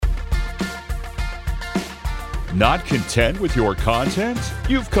Not content with your content?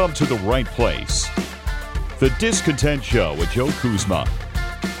 You've come to the right place. The Discontent Show with Joe Kuzma.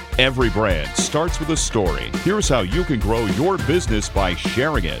 Every brand starts with a story. Here's how you can grow your business by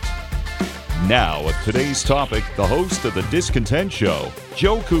sharing it. Now, with today's topic, the host of The Discontent Show,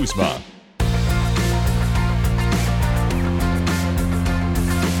 Joe Kuzma.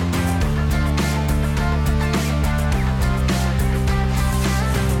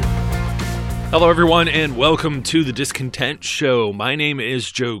 Hello, everyone, and welcome to The Discontent Show. My name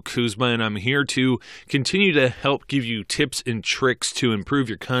is Joe Kuzma, and I'm here to continue to help give you tips and tricks to improve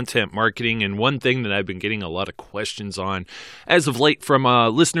your content marketing. And one thing that I've been getting a lot of questions on as of late from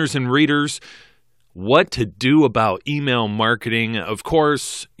listeners and readers, what to do about email marketing. Of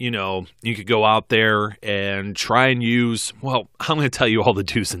course, you could go out there and try and use, I'm going to tell you all the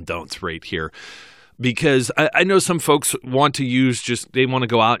do's and don'ts right here. Because I know some folks want to use they want to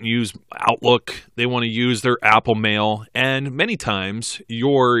go out and use Outlook. They want to use their Apple Mail. And many times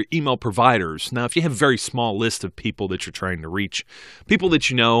your email providers, now if you have a very small list of people that you're trying to reach, people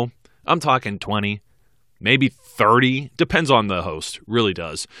that you know, I'm talking 20, maybe 30, depends on the host, really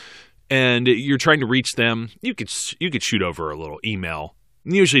does. And you're trying to reach them, you could shoot over a little email.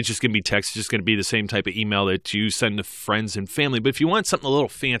 Usually it's just going to be text, it's just going to be the same type of email that you send to friends and family. But if you want something a little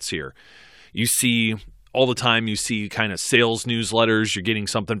fancier, you see all the time, you see kind of sales newsletters. You're getting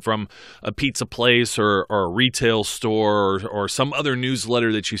something from a pizza place or a retail store or some other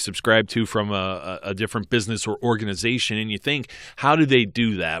newsletter that you subscribe to from a different business or organization. And you think, how do they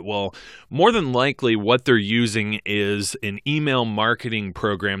do that? Well, more than likely what they're using is an email marketing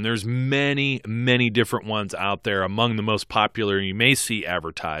program. There's many, many different ones out there. Among the most popular you may see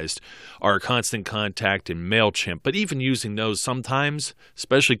advertised are Constant Contact and MailChimp. But even using those sometimes,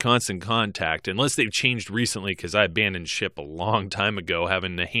 especially Constant Contact, unless they've changed recently, because I abandoned ship a long time ago,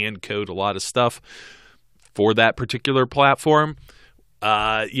 having to hand code a lot of stuff for that particular platform.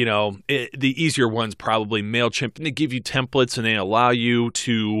 The easier ones probably MailChimp, and they give you templates and they allow you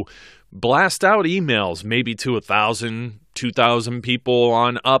to blast out emails maybe to 1,000, 2,000 people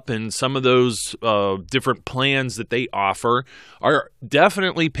on up, and some of those different plans that they offer are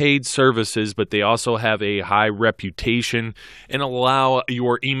definitely paid services, but they also have a high reputation and allow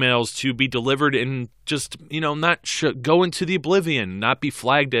your emails to be delivered in just, not go into the oblivion, not be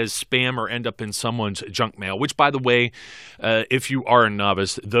flagged as spam or end up in someone's junk mail, which, by the way, if you are a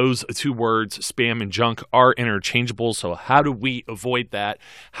novice, those two words, spam and junk, are interchangeable. So how do we avoid that?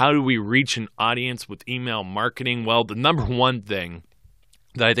 How do we reach an audience with email marketing? Well, the number one thing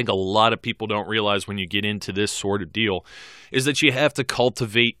that I think a lot of people don't realize when you get into this sort of deal is that you have to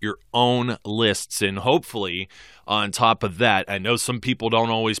cultivate your own lists. And hopefully, on top of that, I know some people don't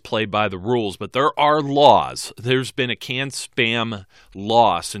always play by the rules, but there are laws. There's been a canned spam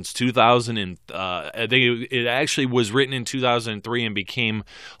law since 2000. I think it actually was written in 2003 and became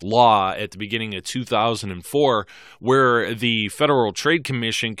law at the beginning of 2004, where the Federal Trade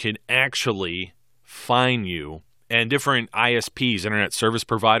Commission could actually fine you. And different ISPs, internet service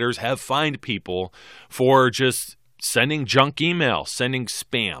providers, have fined people for just sending junk email, sending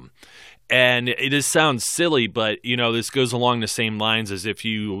spam. And it sounds silly, but, this goes along the same lines as if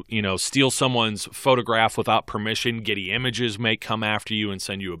you, steal someone's photograph without permission. Getty Images may come after you and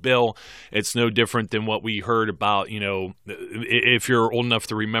send you a bill. It's no different than what we heard about, if you're old enough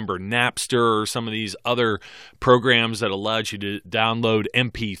to remember Napster or some of these other programs that allowed you to download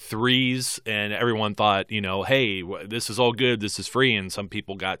MP3s. And everyone thought, hey, this is all good, this is free. And some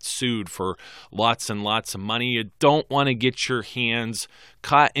people got sued for lots and lots of money. You don't want to get your hands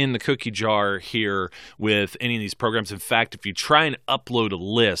caught in the cookie jar here with any of these programs. In fact, if you try and upload a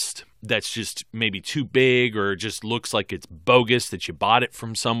list that's just maybe too big or just looks like it's bogus, that you bought it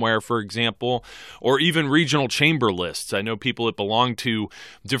from somewhere, for example, or even regional chamber lists. I know people that belong to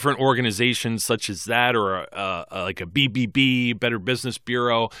different organizations such as that, or like a BBB, Better Business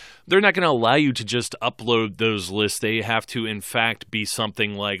Bureau. They're not going to allow you to just upload those lists. They have to, in fact, be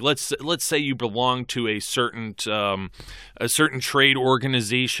something like, let's say you belong to a certain trade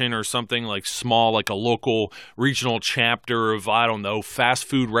organization or something like small, like a local regional chapter of, fast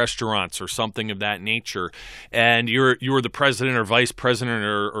food restaurants or something of that nature, and you're the president or vice president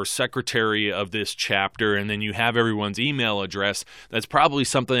or secretary of this chapter, and then you have everyone's email address. That's probably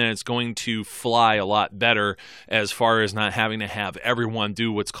something that's going to fly a lot better as far as not having to have everyone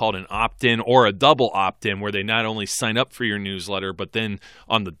do what's called an opt-in or a double opt-in, where they not only sign up for your newsletter, but then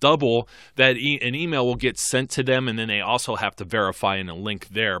on the double, that an email will get sent to them, and then they also have to verify in a link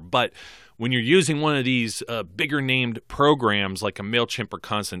there. But when you're using one of these bigger named programs like a MailChimp or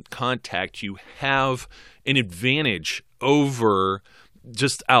Constant Contact, you have an advantage over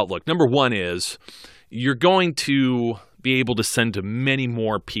just Outlook. Number one is you're going to be able to send to many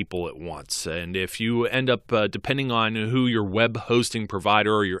more people at once. And if you end up, depending on who your web hosting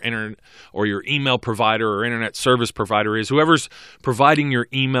provider or your internet or your email provider or internet service provider is, whoever's providing your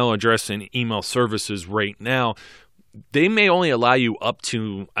email address and email services right now, they may only allow you up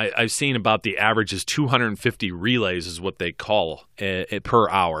to, I've seen about the average is 250 relays is what they call it per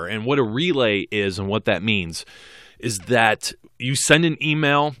hour. And what a relay is and what that means is that you send an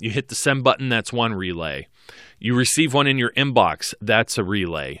email, you hit the send button, that's one relay. You receive one in your inbox, that's a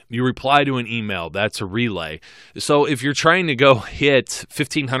relay. You reply to an email, that's a relay. So if you're trying to go hit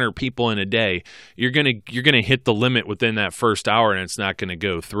 1,500 people in a day, you're gonna hit the limit within that first hour, and it's not going to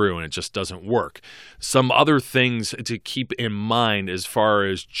go through, and it just doesn't work. Some other things to keep in mind as far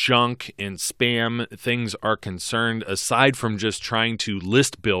as junk and spam things are concerned, aside from just trying to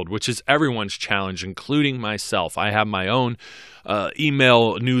list build, which is everyone's challenge, including myself. I have my own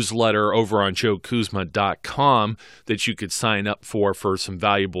email newsletter over on joekuzma.com that you could sign up for some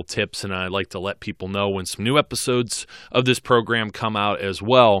valuable tips, and I like to let people know when some new episodes of this program come out as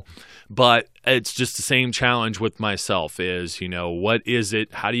well. But it's just the same challenge with myself is, what is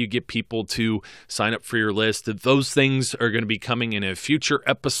it? How do you get people to sign up for your list? Those things are going to be coming in a future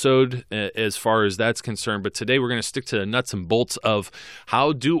episode as far as that's concerned. But today we're going to stick to the nuts and bolts of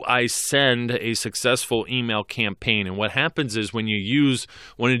how do I send a successful email campaign? And what happens is when you use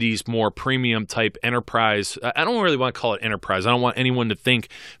one of these more premium type enterprise, I don't really want to call it enterprise. I don't want anyone to think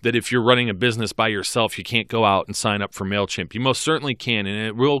that if you're running a business by yourself, you can't go out and sign up for MailChimp. You most certainly can, and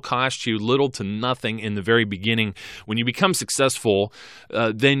it will cost you little to nothing in the very beginning. When you become successful,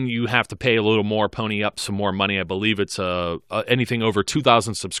 then you have to pay a little more, pony up some more money. I believe it's anything over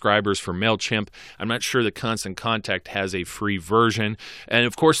 2,000 subscribers for MailChimp. I'm not sure that Constant Contact has a free version. And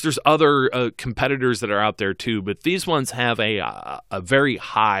of course, there's other competitors that are out there too, but these ones have a very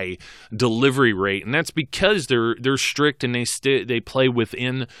high delivery rate, and that's because they're strict and they play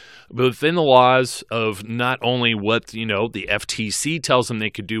within the laws of not only what the FTC tells them they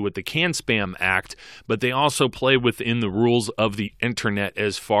could do with the Can Spam Act, but they also play within the rules of the internet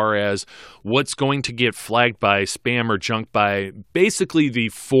as far as what's going to get flagged by spam or junk by basically the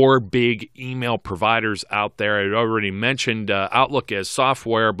four big email providers out there. I already mentioned Outlook as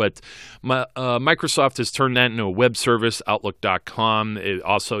software, but Microsoft has turned that into a web service, Outlook.com.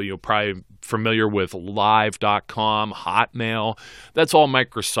 Also, you'll probably familiar with Live.com, Hotmail. That's all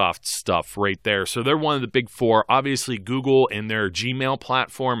Microsoft stuff right there. So they're one of the big four. Obviously, Google and their Gmail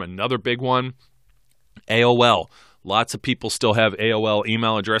platform, another big one. AOL. Lots of people still have AOL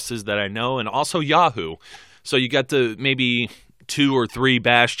email addresses that I know, and also Yahoo. So you got the maybe 2 or 3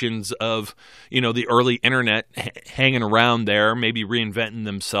 bastions of, the early internet hanging around there, maybe reinventing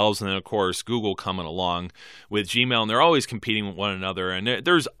themselves. And then, of course, Google coming along with Gmail. And they're always competing with one another. And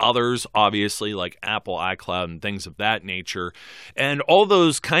there's others, obviously, like Apple, iCloud, and things of that nature. And all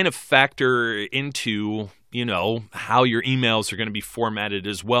those kind of factor into how your emails are going to be formatted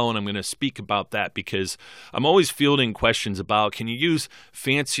as well. And I'm going to speak about that because I'm always fielding questions about, can you use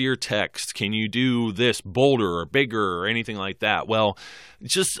fancier text? Can you do this bolder or bigger or anything like that? Well,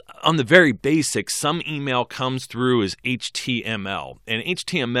 just on the very basics, some email comes through as HTML. And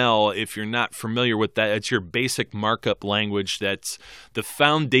HTML, if you're not familiar with that, it's your basic markup language. That's the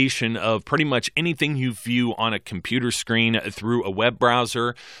foundation of pretty much anything you view on a computer screen through a web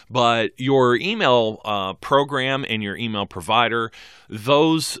browser. But your email program and your email provider,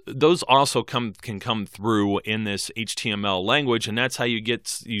 those also can come through in this HTML language, and that's how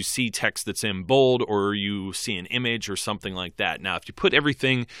you see text that's in bold, or you see an image or something like that. Now, if you put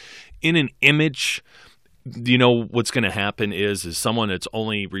everything in an image, what's going to happen is someone that's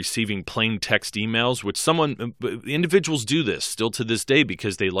only receiving plain text emails, which individuals do this still to this day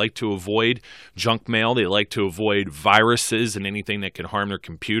because they like to avoid junk mail. They like to avoid viruses and anything that could harm their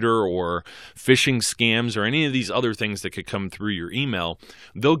computer, or phishing scams, or any of these other things that could come through your email.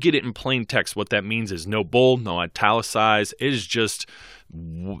 They'll get it in plain text. What that means is no bold, no italicized. It is just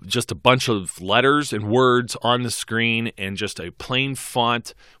a bunch of letters and words on the screen, and just a plain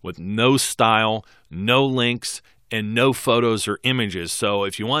font with no style, no links, and no photos or images. So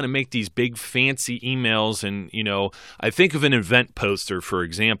if you want to make these big fancy emails, and I think of an event poster, for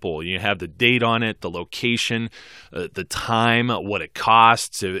example. You have the date on it, the location, the time, what it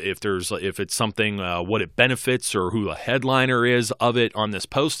costs, if it's something, what it benefits, or who the headliner is of it on this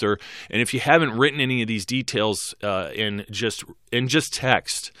poster. And if you haven't written any of these details in just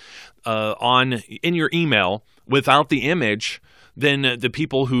text in your email without the image, then the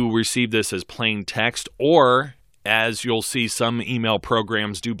people who receive this as plain text, or as you'll see some email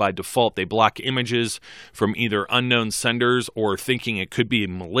programs do by default, they block images from either unknown senders or thinking it could be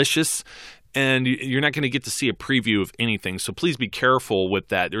malicious. and you're not going to get to see a preview of anything. So please be careful with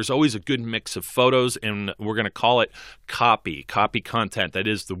that. There's always a good mix of photos, and we're going to call it copy content. That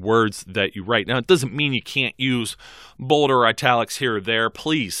is the words that you write. Now, it doesn't mean you can't use bold or italics here or there.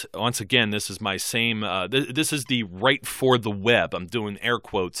 Please, once again, this is my same, this is the Write for the Web. I'm doing air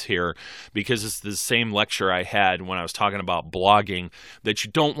quotes here because it's the same lecture I had when I was talking about blogging, that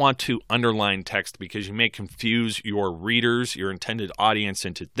you don't want to underline text because you may confuse your readers, your intended audience,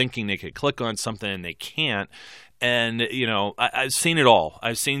 into thinking they could click on something and they can't. And, I've seen it all.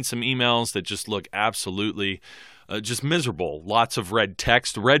 I've seen some emails that just look absolutely just miserable. Lots of red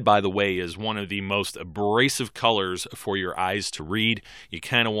text. Red, by the way, is one of the most abrasive colors for your eyes to read. You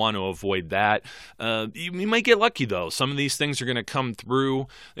kind of want to avoid that. You might get lucky, though. Some of these things are going to come through.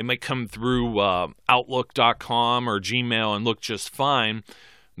 They might come through Outlook.com or Gmail and look just fine.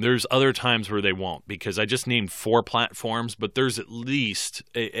 There's other times where they won't, because I just named 4 platforms, but there's at least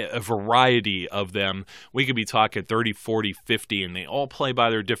a variety of them. We could be talking 30, 40, 50, and they all play by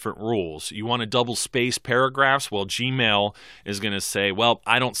their different rules. You want to double space paragraphs? Well, Gmail is going to say, well,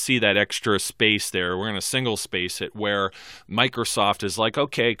 I don't see that extra space there. We're going to single space it, where Microsoft is like,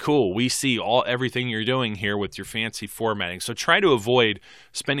 okay, cool. We see everything you're doing here with your fancy formatting. So try to avoid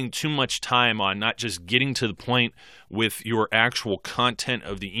spending too much time on not just getting to the point with your actual content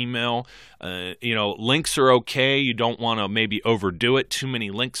of the email. Links are okay. You don't want to maybe overdo it. Too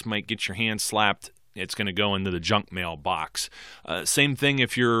many links might get your hand slapped. It's going to go into the junk mail box. Same thing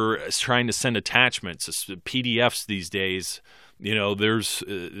if you're trying to send attachments, PDFs these days.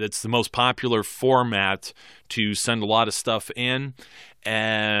 That's the most popular format to send a lot of stuff in.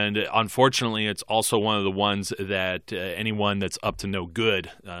 And unfortunately, it's also one of the ones that anyone that's up to no good,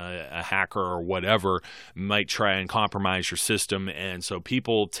 a hacker or whatever, might try and compromise your system. And so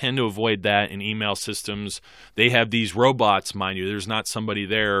people tend to avoid that in email systems. They have these robots, mind you. There's not somebody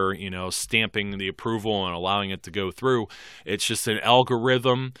there, stamping the approval and allowing it to go through. It's just an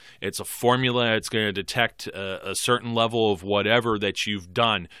algorithm. It's a formula. It's going to detect a certain level of whatever that you've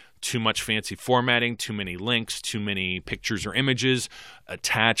done. Too much fancy formatting, too many links, too many pictures or images,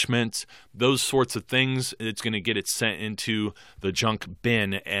 attachments, those sorts of things. It's going to get it sent into the junk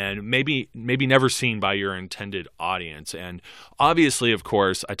bin and maybe never seen by your intended audience. And obviously, of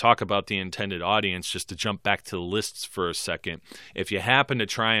course, I talk about the intended audience just to jump back to the lists for a second. If you happen to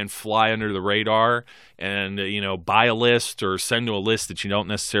try and fly under the radar and, buy a list or send to a list that you don't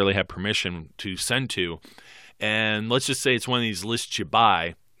necessarily have permission to send to, and let's just say it's one of these lists you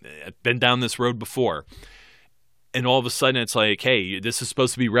buy, I've been down this road before, and all of a sudden it's like, hey, this is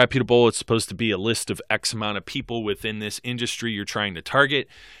supposed to be reputable. It's supposed to be a list of X amount of people within this industry you're trying to target.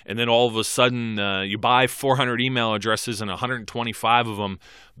 And then all of a sudden you buy 400 email addresses and 125 of them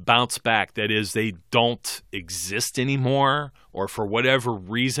bounce back. That is, they don't exist anymore, or for whatever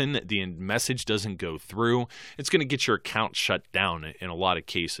reason, the message doesn't go through. It's going to get your account shut down in a lot of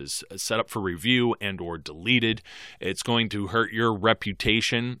cases, set up for review and or deleted. It's going to hurt your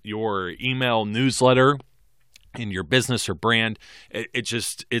reputation, your email newsletter, in your business or brand.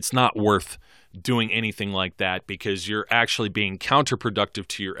 It's not worth doing anything like that, because you're actually being counterproductive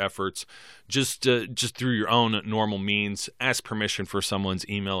to your efforts. Just through your own normal means, ask permission for someone's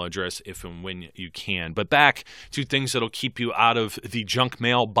email address if and when you can. But back to things that'll keep you out of the junk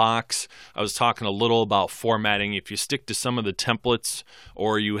mail box. I was talking a little about formatting. If you stick to some of the templates,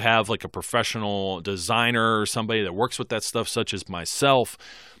 or you have like a professional designer or somebody that works with that stuff, such as myself,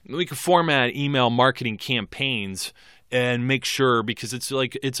 we can format email marketing campaigns and make sure, because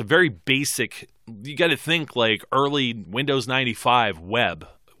it's a very basic, you got to think like early Windows 95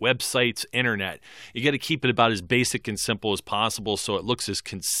 websites, internet. You got to keep it about as basic and simple as possible so it looks as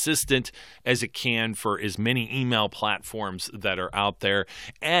consistent as it can for as many email platforms that are out there.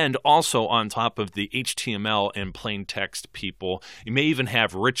 And also on top of the HTML and plain text people, you may even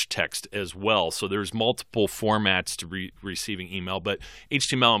have rich text as well. So there's multiple formats to receiving email, but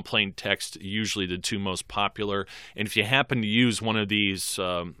HTML and plain text usually the two most popular. And if you happen to use one of these,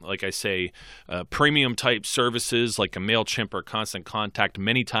 like I say, premium type services like a MailChimp or Constant Contact,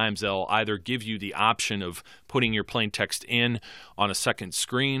 many times they'll either give you the option of putting your plain text in on a second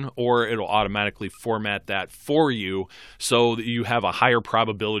screen, or it'll automatically format that for you so that you have a higher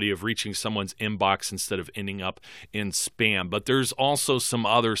probability of reaching someone's inbox instead of ending up in spam. But there's also some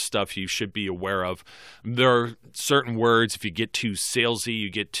other stuff you should be aware of. There are certain words, if you get too salesy, you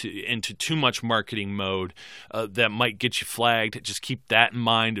get into too much marketing mode, that might get you flagged. Just keep that in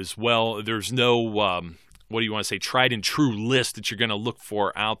mind as well. There's no what do you want to say, tried and true list that you're going to look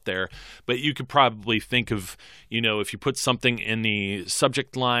for out there. But you could probably think of, if you put something in the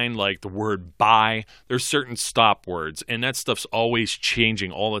subject line like the word buy, there's certain stop words, and that stuff's always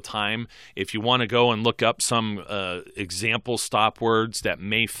changing all the time. If you want to go and look up some example stop words that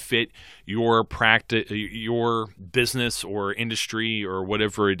may fit your practice, your business or industry or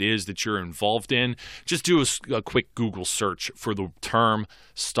whatever it is that you're involved in, just do a quick Google search for the term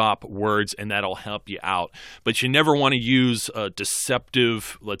stop words, and that'll help you out. But you never want to use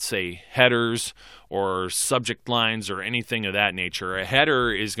deceptive, let's say, headers or subject lines or anything of that nature. A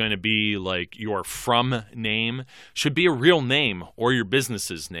header is going to be like your from name, should be a real name or your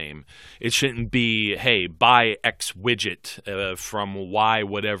business's name. It shouldn't be, hey, buy X widget from Y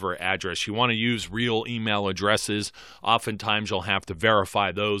whatever address. You want to use real email addresses. Oftentimes you'll have to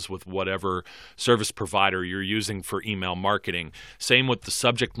verify those with whatever service provider you're using for email marketing. Same with the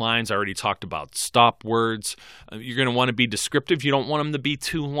subject lines. I already talked about stop words. You're going to want to be descriptive. You don't want them to be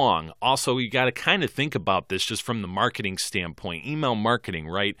too long. Also, you got to kind of think about this just from the marketing standpoint. Email marketing,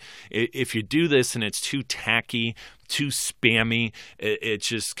 right? If you do this and it's too tacky, too spammy, it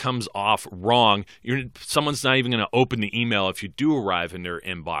just comes off wrong. Someone's not even going to open the email if you do arrive in their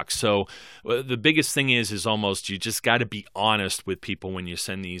inbox. So the biggest thing is almost you just got to be honest with people when you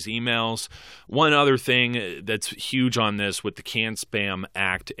send these emails. One other thing that's huge on this with the CAN-SPAM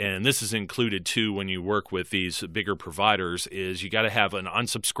Act, and this is included too when you work with these bigger providers, is you got to have an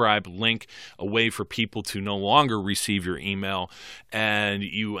unsubscribe link, a way for people to no longer receive your email, and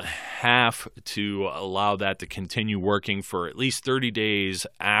you have to allow that to continue working for at least 30 days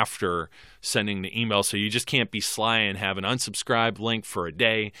after sending the email. So you just can't be sly and have an unsubscribe link for a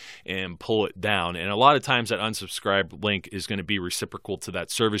day and pull it down. And a lot of times that unsubscribe link is going to be reciprocal to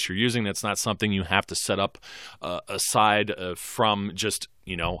that service you're using. That's not something you have to set up aside from just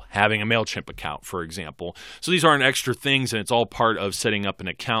having a MailChimp account, for example. So these aren't extra things, and it's all part of setting up an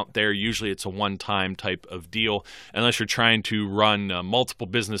account there. Usually it's a one-time type of deal, unless you're trying to run multiple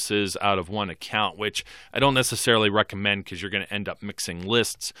businesses out of one account, which I don't necessarily recommend because you're going to end up mixing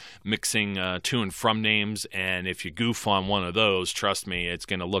lists, mixing to and from names, and if you goof on one of those, trust me, it's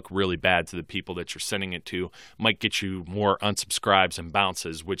going to look really bad to the people that you're sending it to. Might get you more unsubscribes and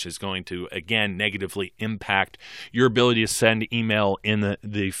bounces, which is going to, again, negatively impact your ability to send email in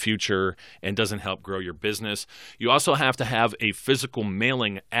the future and doesn't help grow your business. You also have to have a physical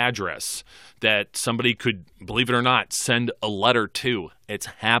mailing address that somebody could, believe it or not, send a letter to. It's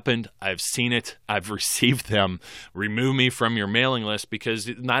happened. I've seen it. I've received them. Remove me from your mailing list, because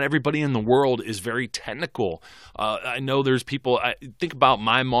not everybody in the world is very technical. I know there's people, think about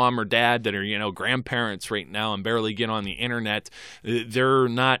my mom or dad that are, grandparents right now and barely get on the internet. They're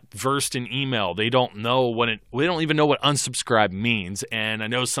not versed in email. They don't know they don't even know what unsubscribe means. And I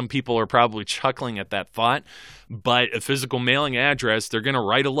know some people are probably chuckling at that thought, but a physical mailing address, they're going to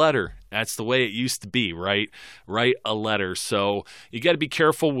write a letter. That's the way it used to be, right? Write a letter. So you got to be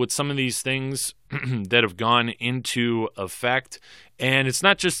careful with some of these things that have gone into effect. And it's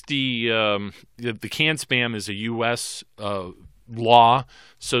not just the CAN-SPAM is a U.S. law,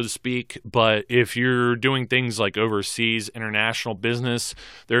 so to speak, but if you're doing things like overseas international business,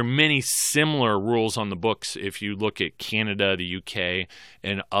 there are many similar rules on the books if you look at Canada, the UK,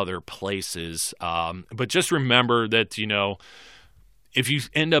 and other places. But just remember that, if you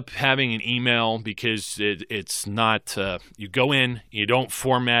end up having an email because it's not, you go in, you don't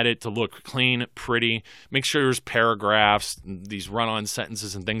format it to look clean, pretty, make sure there's paragraphs, these run-on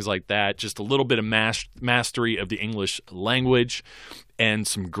sentences and things like that, just a little bit of mastery of the English language and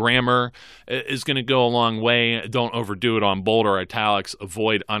some grammar is going to go a long way. Don't overdo it on bold or italics.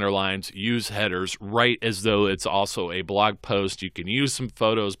 Avoid underlines. Use headers. Write as though it's also a blog post. You can use some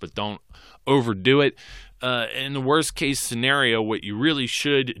photos, but don't overdo it. In the worst case scenario, what you really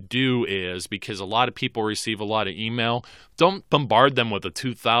should do is, because a lot of people receive a lot of email, don't bombard them with a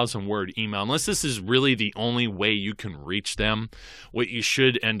 2,000-word email. Unless this is really the only way you can reach them, what you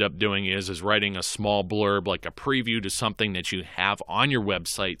should end up doing is writing a small blurb, like a preview to something that you have on your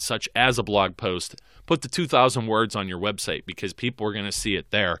website, such as a blog post. Put the 2,000 words on your website because people are going to see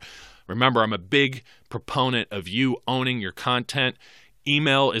it there. Remember, I'm a big proponent of you owning your content.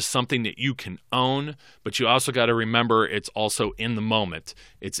 Email is something that you can own, but you also got to remember it's also in the moment.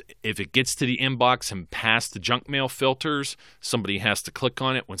 If it gets to the inbox and past the junk mail filters, somebody has to click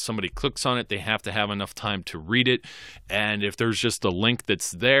on it. When somebody clicks on it, they have to have enough time to read it. And if there's just a link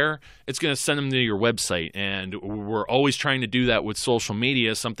that's there, it's going to send them to your website. And we're always trying to do that with social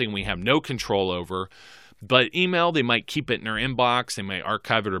media, something we have no control over. But email, they might keep it in their inbox. They might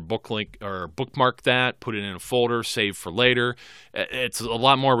archive it or bookmark that, put it in a folder, save for later. It's a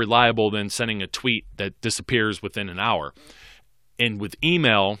lot more reliable than sending a tweet that disappears within an hour. And with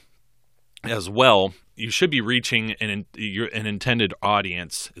email as well, you should be reaching an intended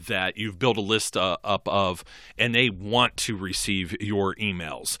audience that you've built a list up of, and they want to receive your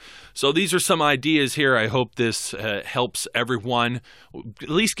emails. So these are some ideas here. I hope this helps everyone at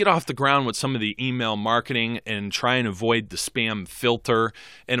least get off the ground with some of the email marketing and try and avoid the spam filter.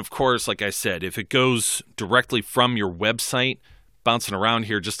 And of course, like I said, if it goes directly from your website, bouncing around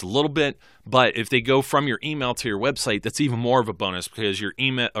here just a little bit, but if they go from your email to your website, that's even more of a bonus, because your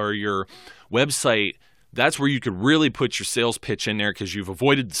email or your website, that's where you could really put your sales pitch in there, because you've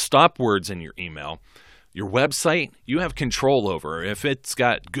avoided the stop words in your email. Your website, you have control over. If it's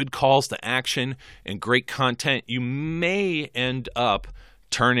got good calls to action and great content, you may end up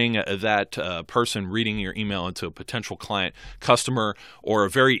turning that person reading your email into a potential client, customer, or a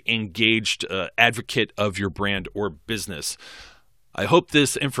very engaged advocate of your brand or business. I hope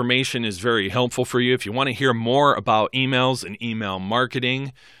this information is very helpful for you. If you want to hear more about emails and email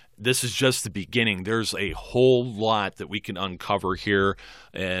marketing, this is just the beginning. There's a whole lot that we can uncover here,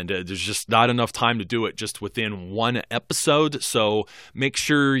 and there's just not enough time to do it just within one episode. So make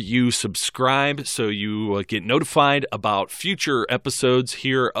sure you subscribe so you get notified about future episodes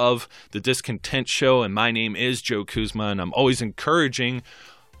here of The Discontent Show. And my name is Joe Kuzma, and I'm always encouraging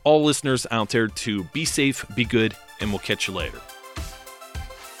all listeners out there to be safe, be good, and we'll catch you later.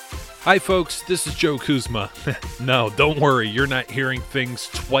 Hi folks, this is Joe Kuzma. No, don't worry, you're not hearing things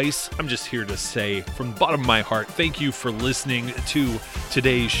twice. I'm just here to say from the bottom of my heart, thank you for listening to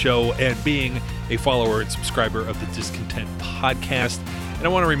today's show and being a follower and subscriber of the Discontent Podcast. And I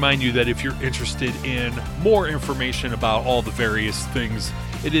want to remind you that if you're interested in more information about all the various things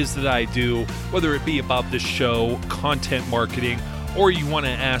it is that I do, whether it be about this show, content marketing, or you want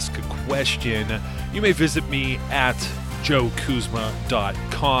to ask a question, you may visit me at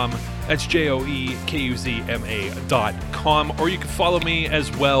joekuzma.com. That's JOEKUZMA.com. Or you can follow me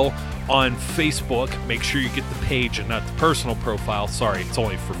as well on Facebook. Make sure you get the page and not the personal profile. Sorry, it's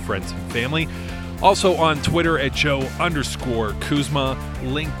only for friends and family. Also on Twitter at Joe_Kuzma,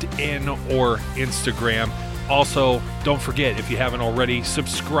 LinkedIn or Instagram. Also, don't forget, if you haven't already,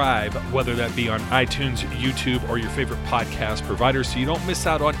 subscribe, whether that be on iTunes, YouTube, or your favorite podcast provider, so you don't miss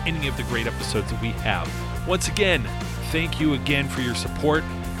out on any of the great episodes that we have. Once again, thank you again for your support,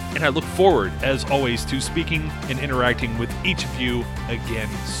 and I look forward, as always, to speaking and interacting with each of you again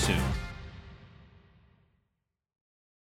soon.